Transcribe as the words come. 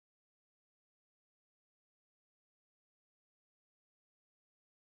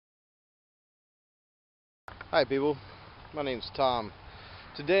Hi people, my name's Tom.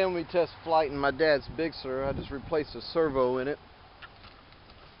 Today I'm going to test flight in my dad's Bixler. I just replaced a servo in it.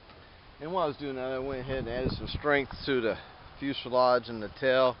 And while I was doing that, I went ahead and added some strength to the fuselage and the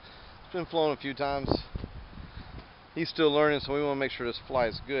tail. It's been flown a few times. He's still learning, so we want to make sure this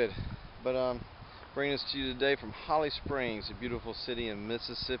flies good. But bringing this to you today from Holly Springs, a beautiful city in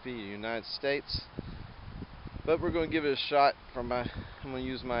Mississippi, United States. But we're going to give it a shot. I'm going to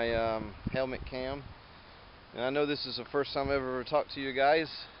use my helmet cam. And I know this is the first time I've ever talked to you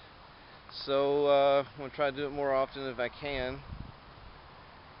guys, so I'm going to try to do it more often if I can.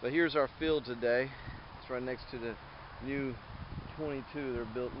 But here's our field today. It's right next to the new 22 they're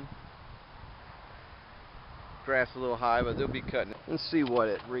building. Grass a little high, but they'll be cutting it. Let's see what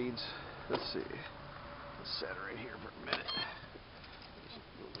it reads. Let's see. Let's set it right here for a minute.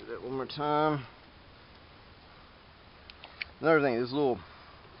 We'll do that one more time. Another thing, this little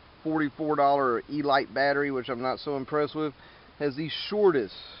 $44 E-Lite battery, which I'm not so impressed with, has the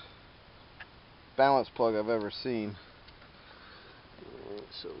shortest balance plug I've ever seen. And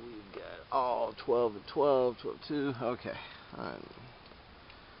so we've got all 12 and 12, 12 2. Okay,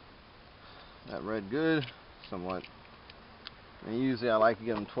 that read good, somewhat. And usually I like to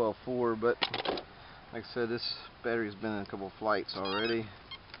get them 12.4, but like I said, this battery's been in a couple of flights already.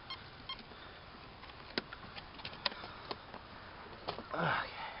 Okay.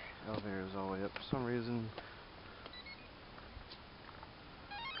 Elevator is all the way up for some reason.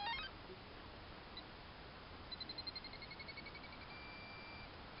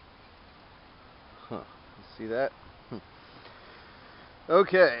 Huh. You see that?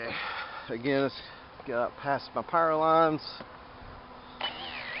 Okay. Again, let's get up past my power lines.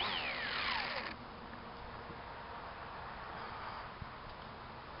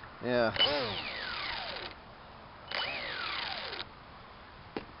 Yeah.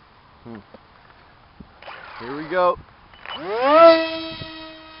 Here we go. A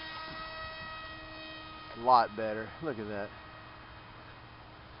lot better. Look at that.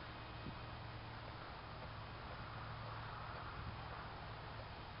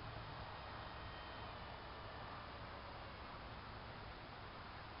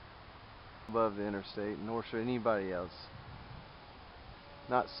 Above the interstate, nor should anybody else.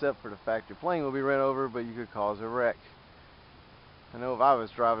 Not except for the fact your plane will be run over, but you could cause a wreck. I know if I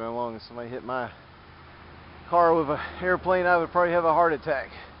was driving along and somebody hit my car with an airplane, I would probably have a heart attack.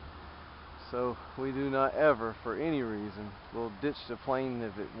 So we do not ever, for any reason, we'll ditch the plane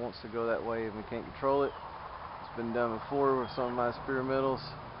if it wants to go that way if we can't control it. It's been done before with some of my experimentals.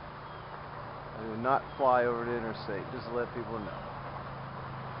 I do not fly over the interstate, just to let people know.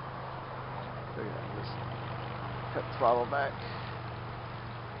 Look at that, just cut the throttle back.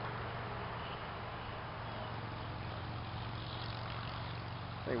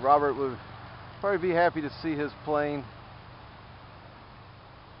 I think Robert would probably be happy to see his plane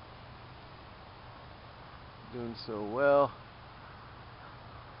doing so well.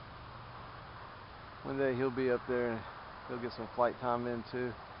 One day he'll be up there and he'll get some flight time in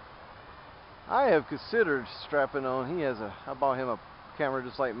too. I have considered strapping on. I bought him a camera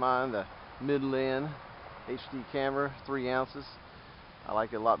just like mine, the Midland HD camera, 3 ounces. I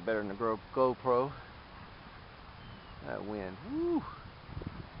like it a lot better than the GoPro. That wind, woo,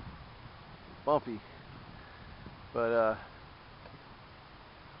 bumpy. But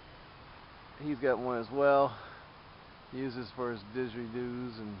he's got one as well. He uses for his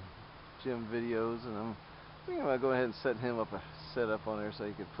didgeridoos and gym videos, and I'm thinking about going ahead and setting him up a setup on there so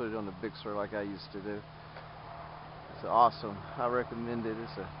he can put it on the Bixler like I used to do. It's awesome. I recommend it.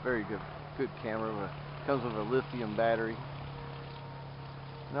 It's a very good camera. It comes with a lithium battery.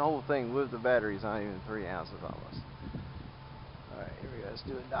 And the whole thing with the battery is not even 3 ounces almost. Alright, here we go. Let's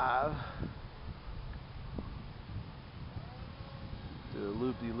do a dive. Do a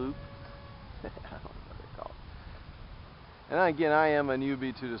loop-de-loop. I don't know what they call it. And again, I am a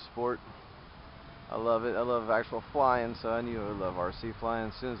newbie to the sport. I love it. I love actual flying, so I knew I would love RC flying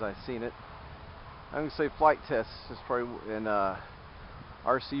as soon as I seen it. I'm gonna say flight tests is probably, and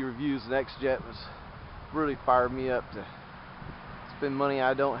RC reviews. NextJet was really fired me up to spend money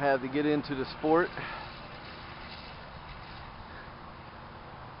I don't have to get into the sport.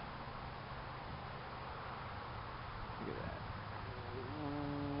 Look at that.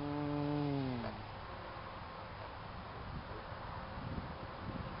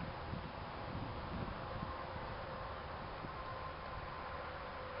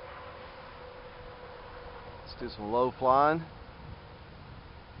 Let's do some low flying.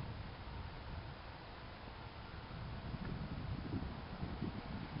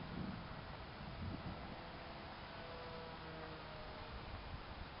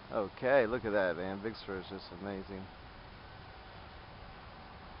 Okay, look at that, man. Bixler is just amazing.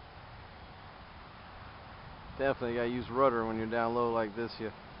 Definitely gotta use rudder when you're down low like this.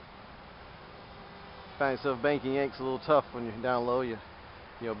 You find yourself banking yanks a little tough when you're down low.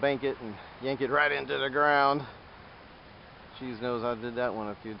 You'll bank it and yank it right into the ground. Cheese knows I did that one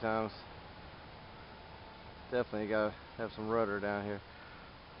a few times. Definitely gotta have some rudder down here.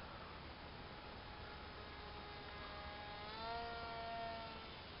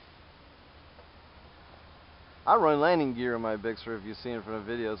 I run landing gear on my Bixler, if you've seen it from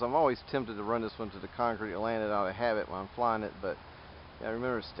the videos. I'm always tempted to run this one to the concrete and land it out of habit when I'm flying it, but yeah,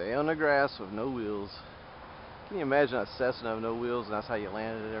 remember, stay on the grass with no wheels. Can you imagine a Cessna with no wheels and that's how you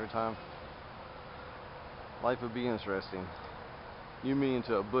landed it every time? Life would be interesting. You mean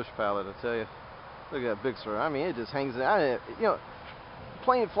into a bush pallet, I tell you. Look at that Bixler. I mean, it just hangs in. You know,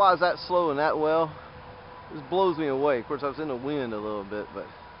 plane flies that slow and that well, it just blows me away. Of course, I was in the wind a little bit, but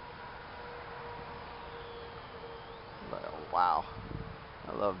wow,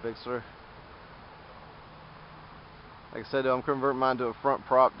 I love Bixler. Like I said, I'm converting mine to a front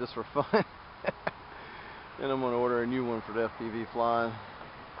prop just for fun. And I'm going to order a new one for the FPV flying.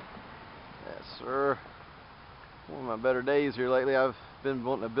 Yes, sir. One of my better days here lately. I've been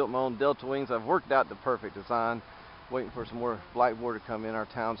wanting to build my own Delta wings. I've worked out the perfect design. Waiting for some more blackboard to come in. Our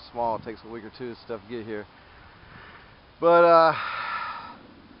town's small. It takes a week or two of stuff to get here. But I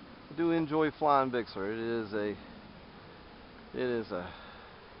do enjoy flying Bixler.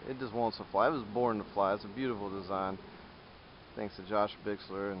 It just wants to fly. It was born to fly. It's a beautiful design. Thanks to Josh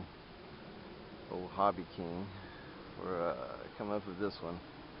Bixler and old Hobby King for coming up with this one.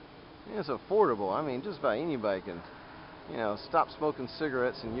 And it's affordable. I mean, just about anybody can, you know, stop smoking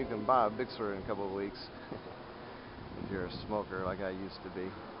cigarettes and you can buy a Bixler in a couple of weeks. If you're a smoker like I used to be.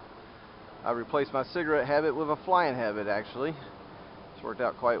 I replaced my cigarette habit with a flying habit, actually. It's worked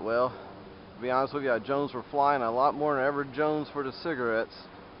out quite well. To be honest with you, I Jones for flying a lot more than I ever Jones for the cigarettes.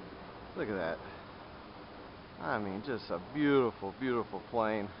 Look at that. I mean, just a beautiful, beautiful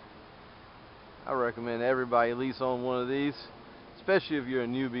plane. I recommend everybody at least own one of these, especially if you're a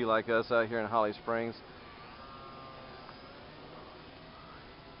newbie like us out here in Holly Springs.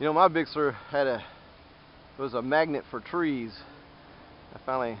 You know, my Bixler was a magnet for trees. I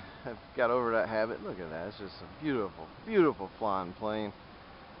finally have got over that habit. Look at that. It's just a beautiful, beautiful flying plane.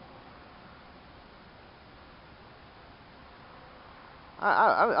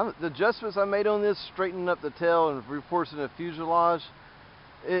 The adjustments I made on this, straightening up the tail and reinforcing the fuselage,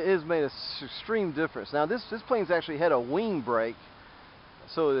 it has made an extreme difference. Now this plane's actually had a wing break,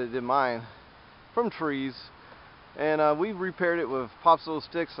 so did mine, from trees, and we repaired it with popsicle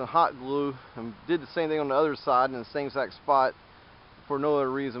sticks and hot glue, and did the same thing on the other side in the same exact spot for no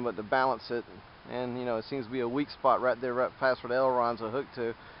other reason but to balance it. And you know, it seems to be a weak spot right there, right past where the ailerons are hooked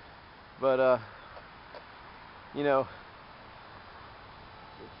to. But you know,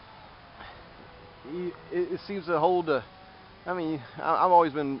 it seems to hold a. I mean, I've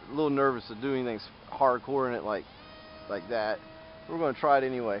always been a little nervous of doing things hardcore in it like that. We're going to try it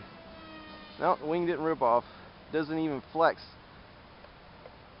anyway. No, the wing didn't rip off. Doesn't even flex.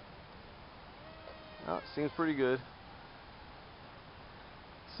 No, it seems pretty good.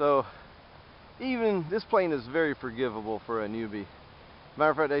 So, even this plane is very forgivable for a newbie.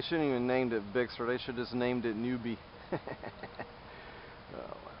 Matter of fact, they shouldn't even named it Bixler. They should have just named it Newbie. Oh,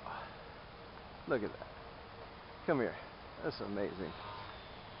 wow. Look at that. Come here. That's amazing.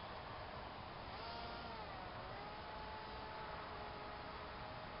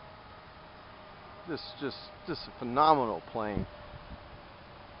 Just a phenomenal plane.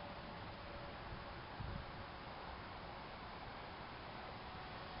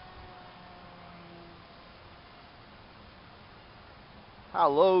 How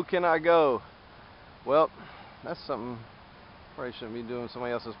low can I go? Well, that's something probably shouldn't be doing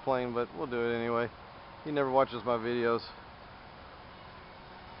somebody else's plane, but we'll do it anyway. He never watches my videos.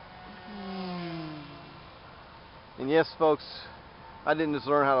 And yes, folks, I didn't just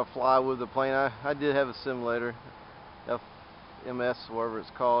learn how to fly with the plane. I did have a simulator, FMS, whatever it's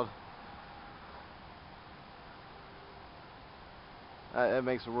called. It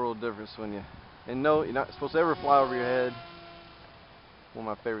makes a world of difference when you, and no, you're not supposed to ever fly over your head. One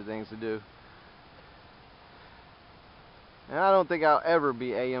of my favorite things to do. And I don't think I'll ever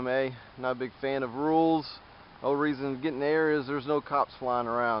be AMA. Not a big fan of rules. The whole reason getting there is there's no cops flying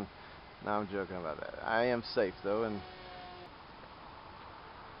around. No, I'm joking about that. I am safe though, and